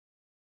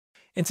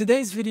In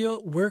today's video,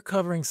 we're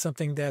covering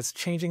something that's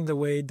changing the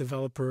way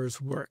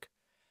developers work,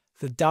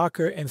 the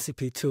Docker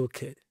MCP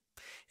Toolkit.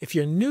 If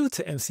you're new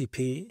to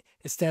MCP,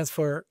 it stands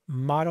for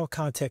Model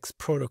Context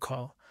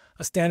Protocol,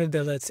 a standard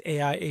that lets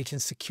AI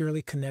agents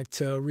securely connect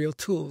to real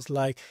tools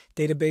like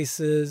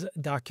databases,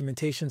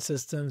 documentation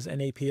systems,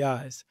 and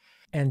APIs.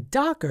 And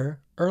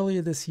Docker,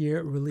 earlier this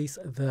year, released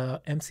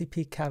the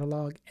MCP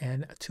Catalog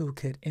and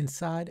Toolkit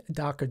inside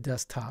Docker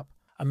Desktop,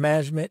 a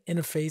management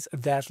interface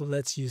that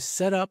lets you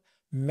set up,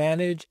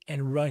 manage,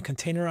 and run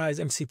containerized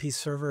MCP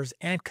servers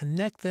and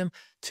connect them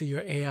to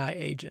your AI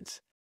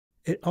agents.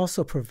 It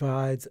also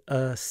provides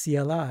a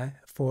CLI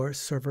for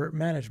server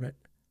management.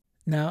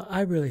 Now, I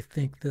really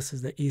think this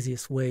is the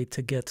easiest way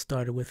to get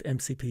started with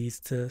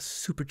MCPs to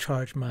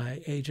supercharge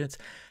my agents,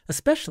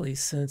 especially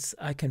since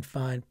I can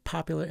find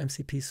popular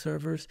MCP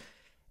servers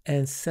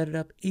and set it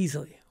up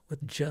easily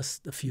with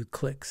just a few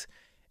clicks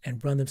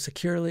and run them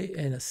securely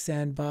in a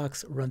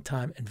sandbox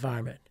runtime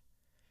environment.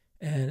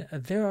 And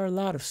there are a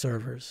lot of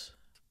servers.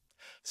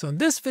 So in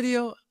this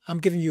video, I'm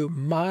giving you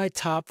my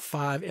top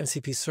 5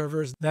 MCP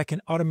servers that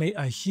can automate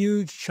a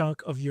huge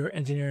chunk of your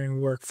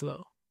engineering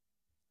workflow.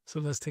 So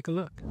let's take a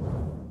look.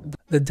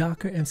 The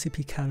Docker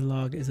MCP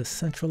Catalog is a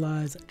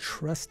centralized,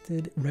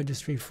 trusted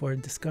registry for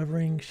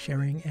discovering,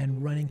 sharing,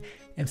 and running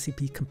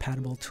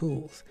MCP-compatible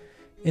tools.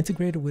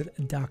 Integrated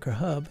with Docker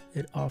Hub,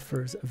 it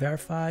offers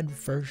verified,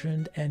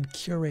 versioned, and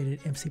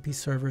curated MCP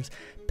servers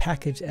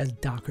packaged as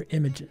Docker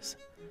images.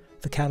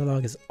 The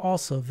catalog is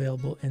also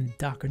available in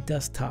Docker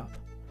Desktop.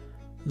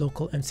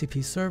 Local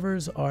MCP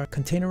servers are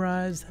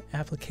containerized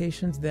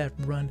applications that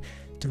run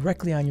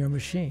directly on your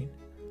machine.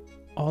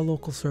 All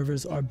local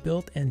servers are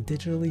built and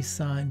digitally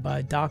signed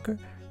by Docker,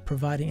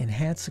 providing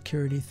enhanced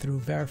security through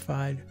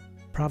verified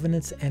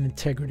provenance and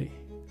integrity.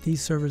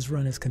 These servers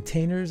run as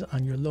containers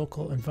on your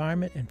local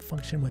environment and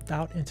function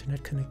without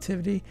internet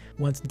connectivity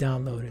once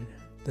downloaded.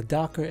 The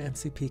Docker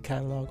MCP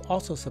Catalog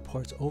also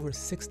supports over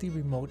 60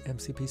 remote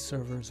MCP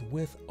servers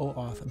with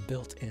OAuth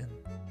built in.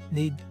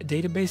 Need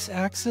database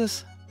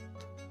access?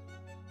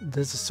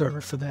 There's a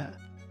server for that.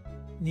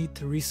 Need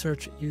to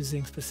research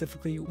using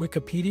specifically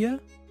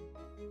Wikipedia?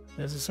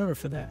 There's a server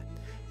for that.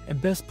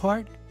 And best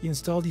part, you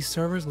install these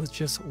servers with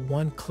just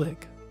one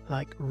click,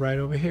 like right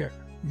over here.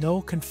 No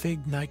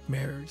config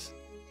nightmares.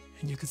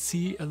 And you can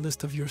see a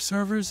list of your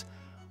servers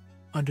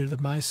under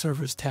the My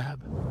Servers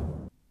tab.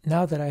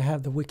 Now that I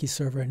have the wiki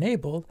server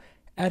enabled,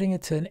 adding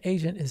it to an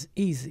agent is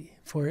easy.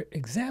 For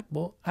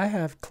example, I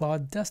have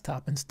Claude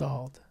Desktop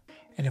installed.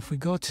 And if we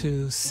go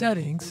to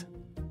Settings,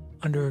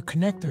 under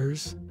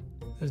Connectors,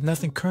 there's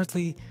nothing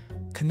currently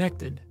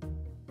connected.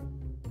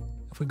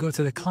 If we go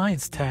to the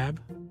Clients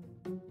tab,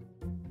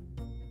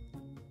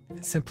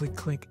 and simply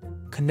click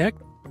Connect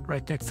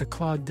right next to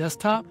Claude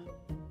Desktop,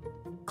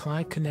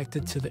 client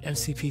connected to the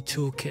MCP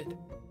Toolkit.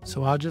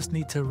 So I'll just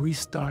need to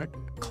restart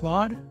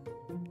Claude.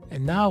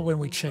 And now when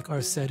we check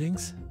our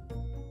settings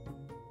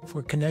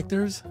for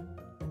connectors,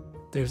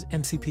 there's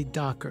MCP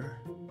Docker.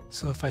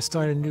 So if I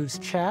start a new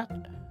chat,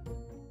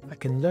 I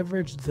can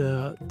leverage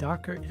the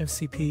Docker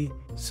MCP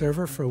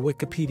server for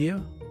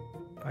Wikipedia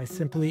by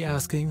simply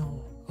asking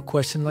a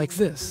question like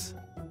this.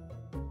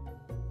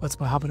 What's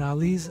Muhammad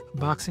Ali's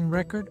boxing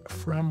record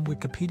from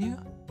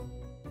Wikipedia?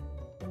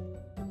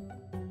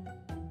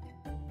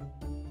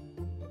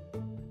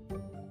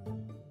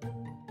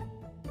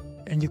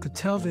 And you could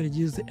tell that it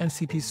used the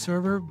MCP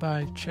server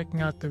by checking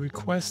out the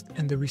request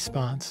and the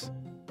response.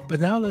 But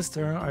now let's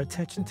turn our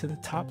attention to the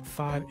top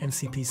 5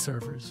 MCP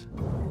servers.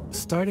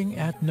 Starting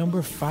at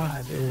number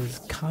 5 is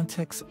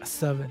Context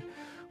 7,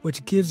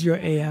 which gives your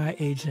AI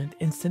agent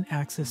instant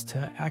access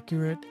to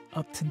accurate,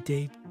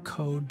 up-to-date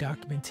code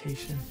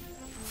documentation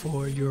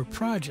for your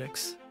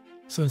projects.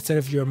 So instead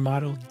of your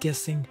model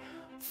guessing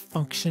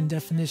function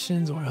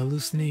definitions or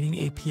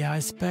hallucinating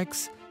API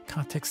specs,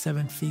 Context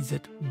 7 feeds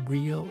it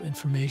real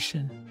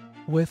information.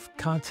 With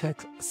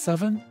Context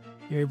 7,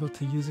 you're able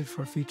to use it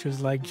for features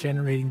like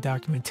generating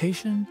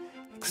documentation,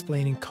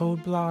 explaining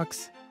code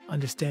blocks,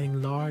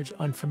 understanding large,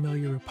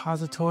 unfamiliar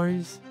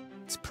repositories.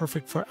 It's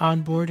perfect for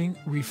onboarding,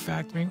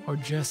 refactoring, or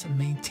just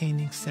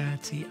maintaining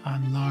sanity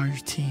on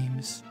large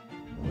teams.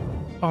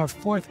 Our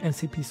 4th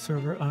MCP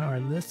server on our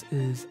list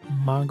is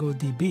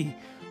MongoDB,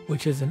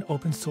 which is an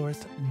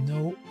open-source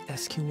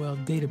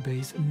NoSQL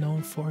database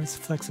known for its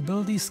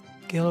flexibility,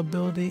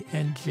 scalability,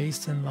 and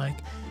JSON-like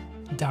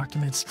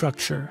document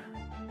structure.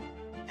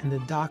 In the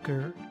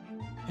Docker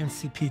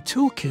MCP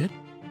Toolkit,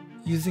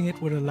 using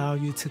it would allow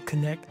you to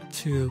connect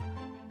to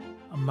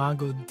a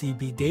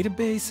MongoDB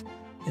database,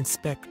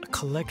 inspect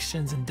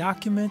collections and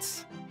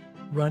documents,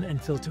 run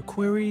and filter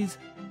queries,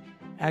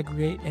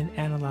 aggregate and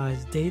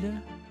analyze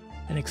data,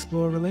 and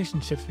explore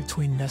relationships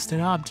between nested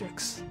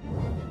objects.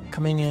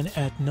 Coming in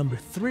at number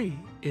 3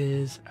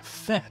 is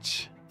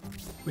Fetch,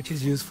 which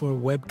is used for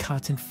web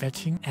content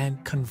fetching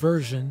and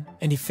conversion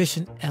and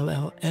efficient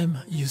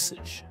LLM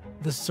usage.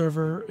 The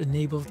server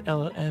enables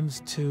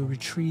LLMs to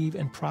retrieve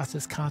and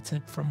process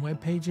content from web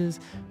pages,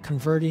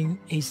 converting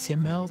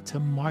HTML to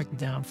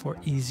Markdown for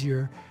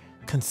easier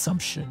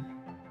consumption.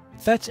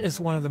 Fetch is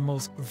one of the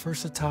most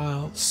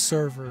versatile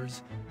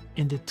servers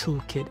in the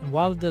toolkit, and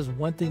while it does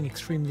one thing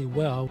extremely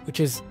well, which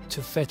is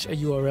to fetch a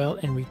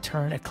URL and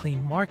return a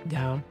clean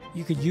markdown,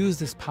 you could use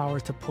this power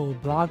to pull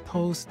blog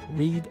posts,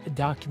 read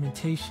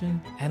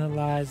documentation,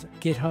 analyze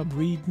GitHub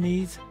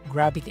READMEs,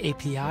 grabbing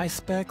API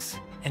specs,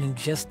 and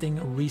ingesting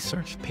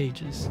research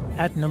pages.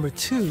 At number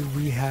 2,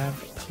 we have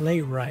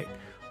Playwright,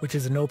 which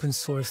is an open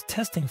source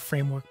testing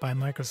framework by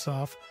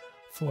Microsoft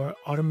for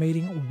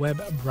automating web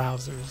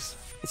browsers.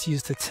 It's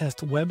used to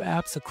test web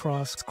apps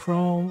across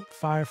Chrome,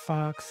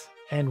 Firefox,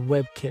 and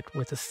WebKit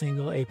with a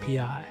single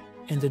API.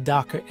 In the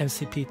Docker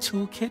MCP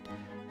Toolkit,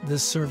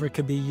 this server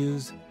could be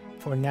used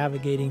for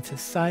navigating to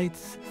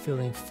sites,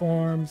 filling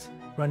forms,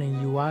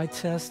 running UI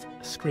tests,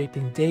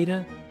 scraping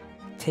data,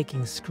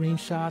 taking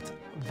screenshots,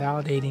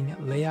 validating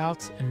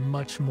layouts, and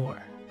much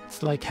more.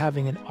 It's like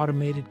having an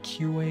automated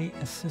QA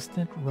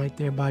assistant right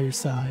there by your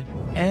side.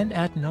 And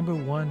at number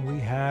 1, we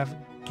have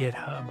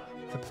GitHub,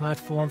 the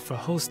platform for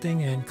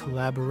hosting and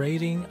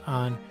collaborating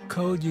on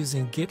code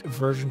using Git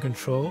version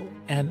control,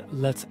 and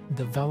lets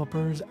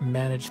developers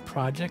manage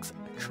projects,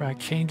 track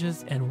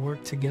changes, and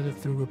work together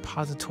through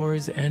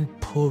repositories and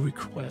pull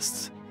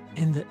requests.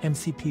 In the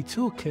MCP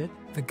Toolkit,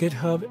 the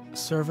GitHub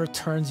server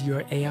turns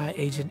your AI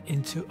agent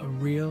into a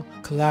real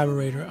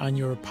collaborator on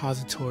your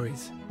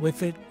repositories.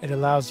 With it, it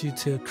allows you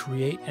to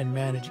create and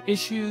manage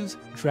issues,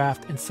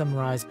 draft and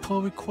summarize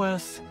pull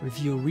requests,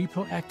 review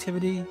repo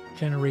activity,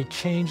 generate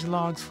change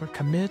logs for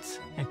commits,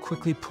 and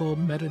quickly pull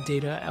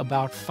metadata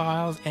about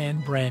files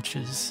and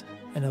branches,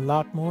 and a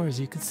lot more, as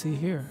you can see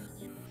here.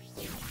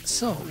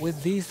 So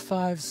with these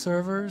 5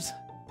 servers,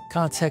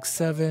 Context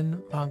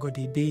 7,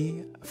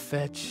 MongoDB,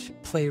 Fetch,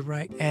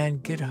 Playwright,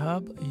 and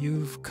GitHub,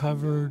 you've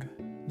covered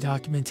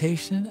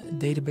documentation,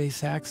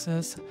 database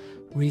access,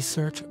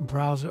 research,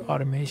 browser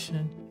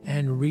automation,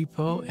 and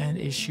repo and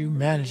issue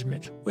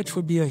management, which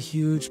would be a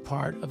huge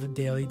part of a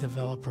daily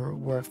developer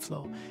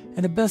workflow.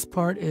 And the best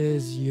part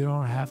is you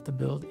don't have to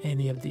build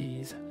any of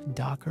these.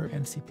 Docker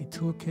MCP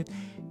Toolkit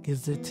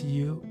gives it to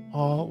you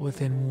all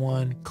within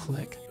one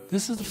click.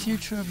 This is the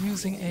future of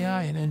using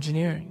AI in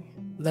engineering,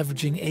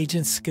 leveraging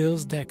agent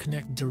skills that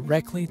connect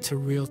directly to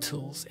real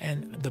tools.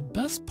 And the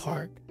best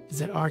part is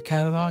that our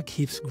catalog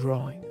keeps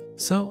growing.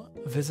 So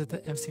visit the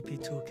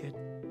MCP Toolkit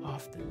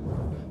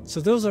often.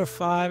 So those are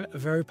 5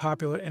 very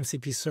popular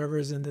MCP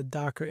servers in the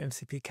Docker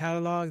MCP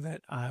catalog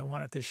that I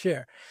wanted to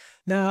share.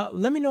 Now,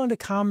 let me know in the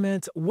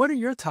comments, what are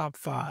your top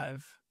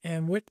 5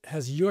 and what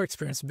has your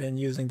experience been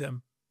using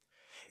them?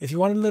 If you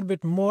want a little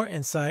bit more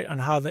insight on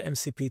how the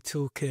MCP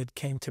Toolkit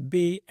came to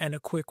be and a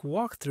quick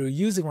walkthrough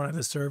using one of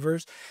the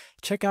servers,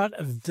 check out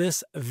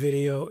this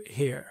video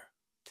here.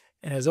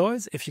 And as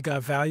always, if you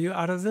got value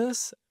out of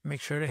this, make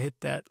sure to hit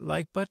that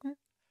like button,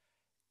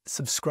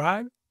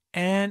 subscribe,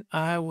 and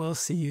I will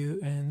see you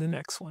in the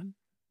next one.